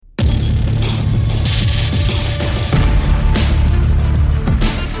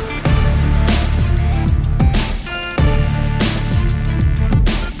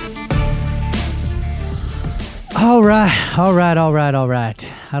All right.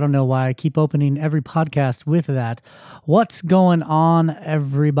 I don't know why I keep opening every podcast with that. What's going on,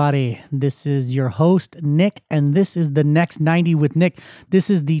 everybody? This is your host, Nick, and this is the Next 90 with Nick. This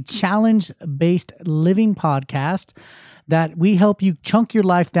is the challenge-based living podcast that we help you chunk your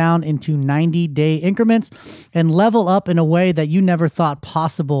life down into 90-day increments and level up in a way that you never thought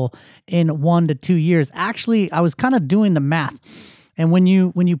possible in 1 to 2 years. Actually, I was kind of doing the math. And when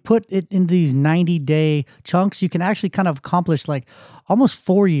you put it into these 90-day chunks, you can actually kind of accomplish like almost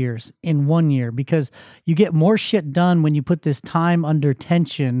 4 years in 1 year, because you get more shit done when you put this time under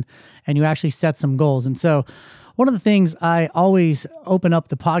tension and you actually set some goals. And so one of the things I always open up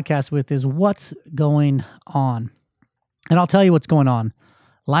the podcast with is what's going on. And I'll tell you what's going on.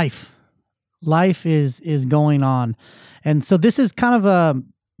 Life is going on. And so this is kind of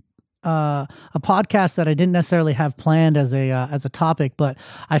a podcast that I didn't necessarily have planned as a topic, but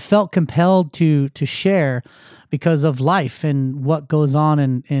I felt compelled to share because of life and what goes on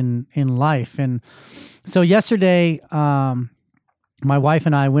in life. And so yesterday, my wife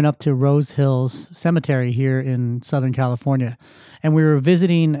and I went up to Rose Hills Cemetery here in Southern California, and we were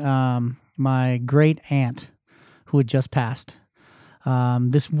visiting my great aunt who had just passed.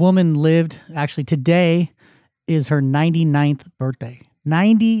 This woman lived, actually today is her 99th birthday.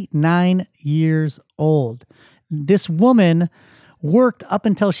 99 years old. This woman worked up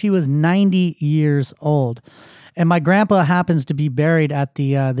until she was 90 years old. And my grandpa happens to be buried at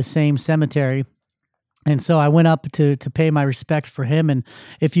the same cemetery. And so I went up to pay my respects for him. And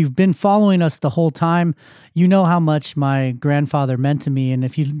if you've been following us the whole time, you know how much my grandfather meant to me. And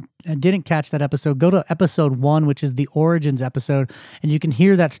if you didn't catch that episode, go to episode 1, which is the Origins episode, and you can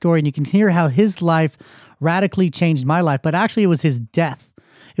hear that story and you can hear how his life radically changed my life. But actually, it was his death.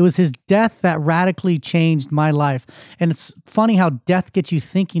 It was his death that radically changed my life. And it's funny how death gets you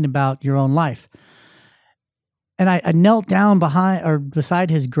thinking about your own life. And I knelt down beside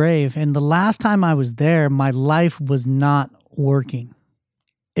his grave, and the last time I was there, my life was not working.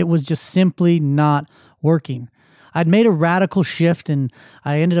 It was just simply not working. I'd made a radical shift, and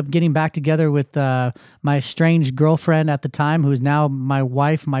I ended up getting back together with my estranged girlfriend at the time, who is now my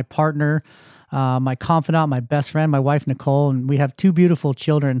wife, my partner, my confidant, my best friend, my wife, Nicole, and we have 2 beautiful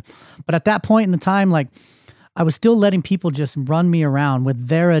children. But at that point in the time, like, I was still letting people just run me around with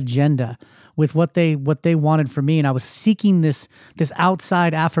their agenda, with what they wanted from me. And I was seeking this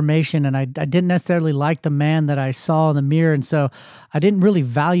outside affirmation, and I didn't necessarily like the man that I saw in the mirror. And so I didn't really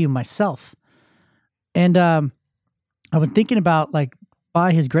value myself. And I was thinking about, like,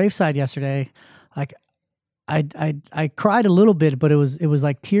 by his graveside yesterday, like I cried a little bit, but it was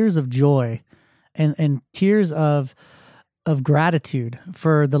like tears of joy and tears of gratitude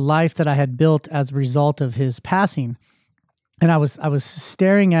for the life that I had built as a result of his passing. And I was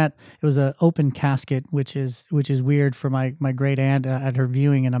staring at, it was an open casket, which is weird for my great aunt at her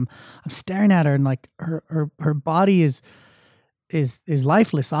viewing. And I'm staring at her, and like her body is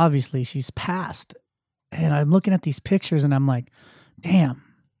lifeless. Obviously she's passed. And I'm looking at these pictures and I'm like, damn,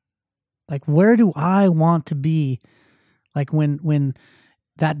 like, where do I want to be? Like when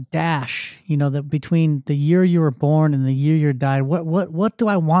that dash, that between the year you were born and the year you died, what do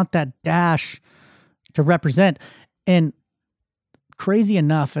I want that dash to represent? And crazy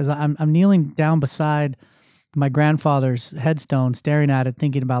enough, as I'm kneeling down beside my grandfather's headstone, staring at it,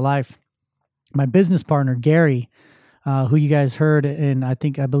 thinking about life, my business partner, Gary, who you guys heard in, I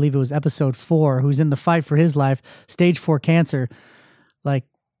believe it was episode 4, who's in the fight for his life, stage 4 cancer, like,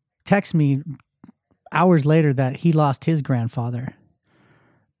 texts me hours later that he lost his grandfather.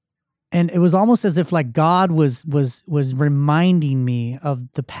 And it was almost as if, like, God was reminding me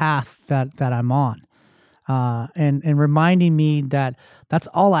of the path that I'm on. And reminding me that that's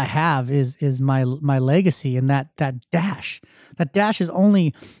all I have is my legacy, and that dash is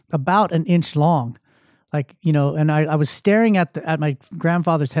only about an inch long, like, and I was staring at my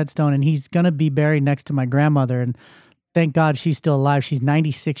grandfather's headstone, and he's going to be buried next to my grandmother. And thank God she's still alive. She's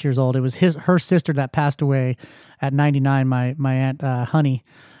 96 years old. It was her sister that passed away at 99. My aunt, Honey,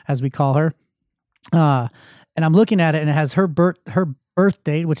 as we call her. And I'm looking at it, and it has her birth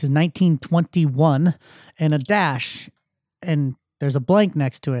date, which is 1921, and a dash, and there's a blank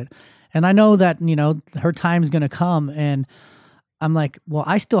next to it. And I know that, her time's going to come, and I'm like, well,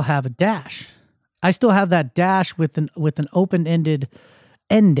 I still have a dash. I still have that dash with an open-ended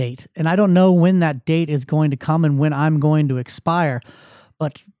end date. And I don't know when that date is going to come and when I'm going to expire,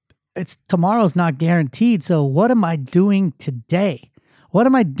 but tomorrow's not guaranteed. So what am I doing today? What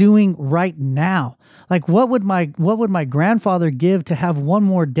am I doing right now? Like, what would my grandfather give to have one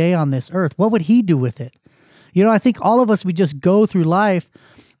more day on this earth? What would he do with it? I think all of us, we just go through life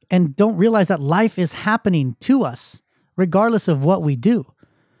and don't realize that life is happening to us. regardless of what we do.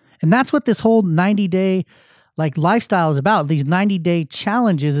 And that's what this whole 90-day lifestyle is about. These 90-day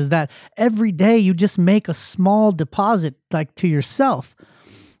challenges is that every day you just make a small deposit to yourself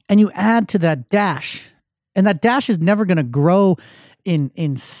and you add to that dash. And that dash is never going to grow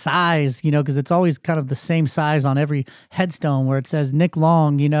in size, because it's always kind of the same size on every headstone where it says Nick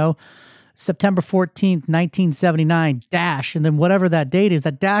Long, September 14th, 1979 dash. And then whatever that date is,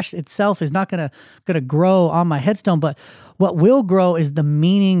 that dash itself is not going to grow on my headstone. But what will grow is the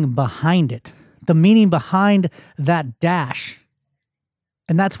meaning behind it, the meaning behind that dash.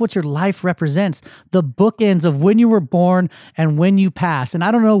 And that's what your life represents, the bookends of when you were born and when you pass. And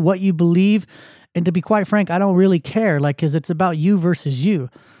I don't know what you believe. And to be quite frank, I don't really care, because it's about you versus you.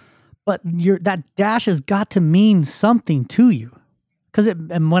 But that dash has got to mean something to you.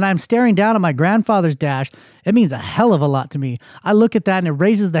 And when I'm staring down at my grandfather's dash, it means a hell of a lot to me. I look at that and it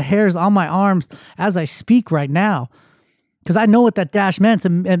raises the hairs on my arms as I speak right now. Because I know what that dash meant.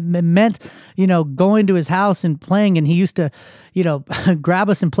 It meant, going to his house and playing. And he used to, grab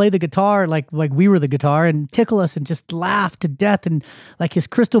us and play the guitar like we were the guitar and tickle us and just laugh to death. And his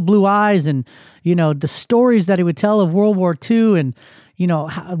crystal blue eyes and, the stories that he would tell of World War II and,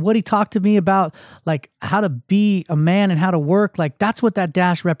 what he talked to me about, how to be a man and how to work. That's what that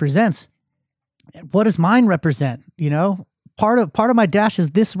dash represents. What does mine represent? Part of my dash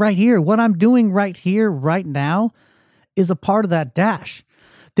is this right here. What I'm doing right here, right now, is a part of that dash.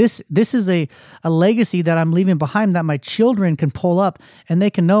 This is a legacy that I'm leaving behind that my children can pull up and they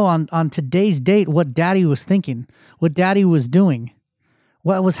can know on today's date what daddy was thinking, what daddy was doing,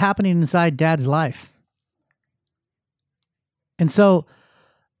 what was happening inside dad's life. And so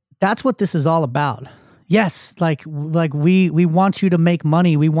that's what this is all about. Yes, we want you to make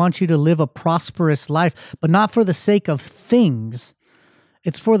money. We want you to live a prosperous life, but not for the sake of things.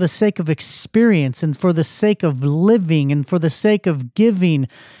 It's for the sake of experience and for the sake of living and for the sake of giving.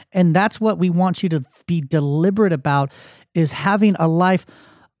 And that's what we want you to be deliberate about, is having a life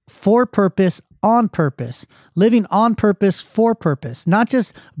for purpose, on purpose, living on purpose, for purpose, not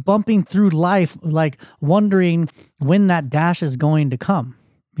just bumping through life wondering when that dash is going to come.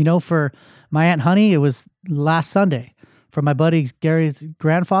 For my Aunt Honey, it was last Sunday. For my buddy Gary's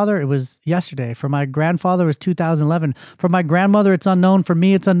grandfather, it was yesterday. For my grandfather, it was 2011. For my grandmother, it's unknown. For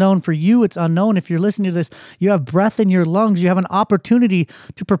me, it's unknown. For you, it's unknown. If you're listening to this, you have breath in your lungs. You have an opportunity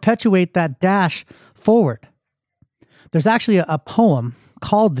to perpetuate that dash forward. There's actually a poem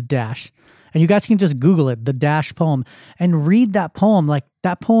called The Dash, and you guys can just Google it, The Dash poem, and read that poem.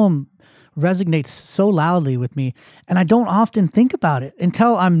 That poem resonates so loudly with me, and I don't often think about it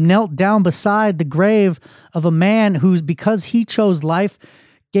until I'm knelt down beside the grave of a man who's, because he chose life,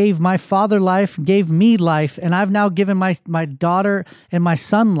 gave my father life, gave me life, and I've now given my daughter and my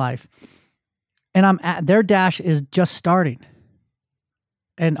son life. And their dash is just starting.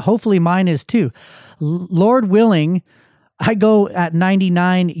 And hopefully mine is too. Lord willing, I go at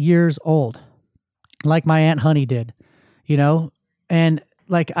 99 years old, like my Aunt Honey did, and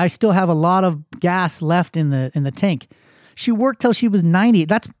I still have a lot of gas left in the tank. She worked till she was 90.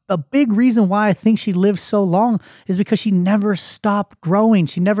 That's a big reason why I think she lived so long, is because she never stopped growing.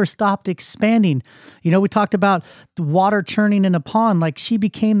 She never stopped expanding. We talked about the water churning in a pond. She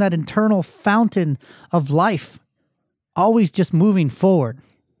became that internal fountain of life, always just moving forward.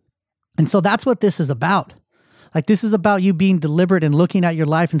 And so that's what this is about. This is about you being deliberate and looking at your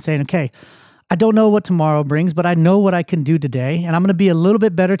life and saying, okay, I don't know what tomorrow brings, but I know what I can do today. And I'm going to be a little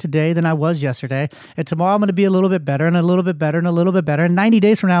bit better today than I was yesterday. And tomorrow I'm going to be a little bit better and a little bit better and a little bit better. And 90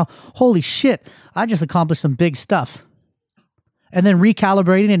 days from now, holy shit, I just accomplished some big stuff. And then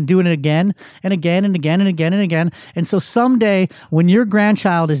recalibrating and doing it again and again and again and again and again. And so someday when your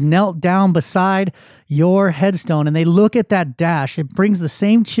grandchild is knelt down beside your headstone and they look at that dash, it brings the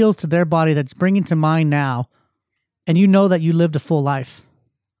same chills to their body that's bringing to mine now. And you know that you lived a full life.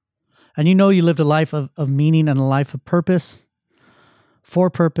 And you know you lived a life of meaning and a life of purpose, for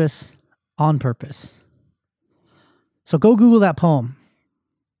purpose, on purpose. So go Google that poem.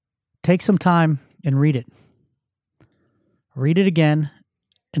 Take some time and read it. Read it again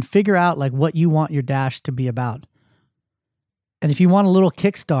and figure out what you want your dash to be about. And if you want a little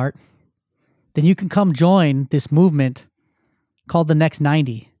kickstart, then you can come join this movement called the Next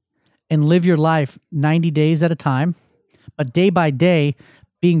 90 and live your life 90 days at a time, but day by day,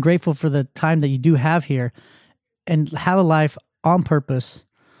 being grateful for the time that you do have here, and have a life on purpose,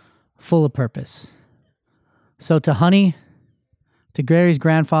 full of purpose. So to Honey, to Gary's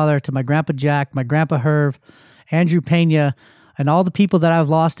grandfather, to my grandpa Jack, my grandpa Herb, Andrew Pena, and all the people that I've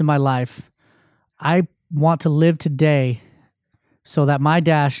lost in my life, I want to live today so that my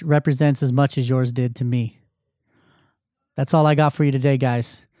dash represents as much as yours did to me. That's all I got for you today,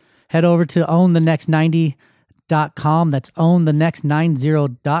 guys. Head over to ownthenext90.com. That's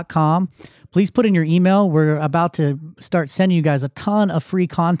ownthenext90.com. Please put in your email. We're about to start sending you guys a ton of free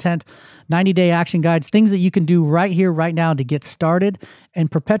content, 90-day action guides, things that you can do right here, right now to get started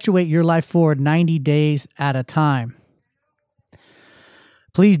and perpetuate your life forward 90 days at a time.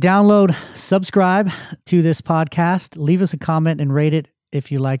 Please download, subscribe to this podcast. Leave us a comment and rate it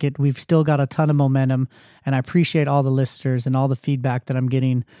if you like it. We've still got a ton of momentum, and I appreciate all the listeners and all the feedback that I'm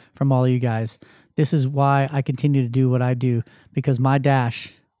getting from all of you guys. This is why I continue to do what I do, because my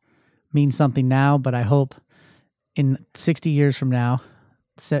dash means something now, but I hope in 60 years from now,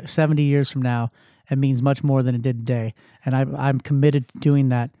 70 years from now, it means much more than it did today. And I'm committed to doing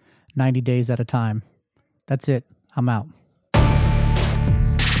that 90 days at a time. That's it. I'm out.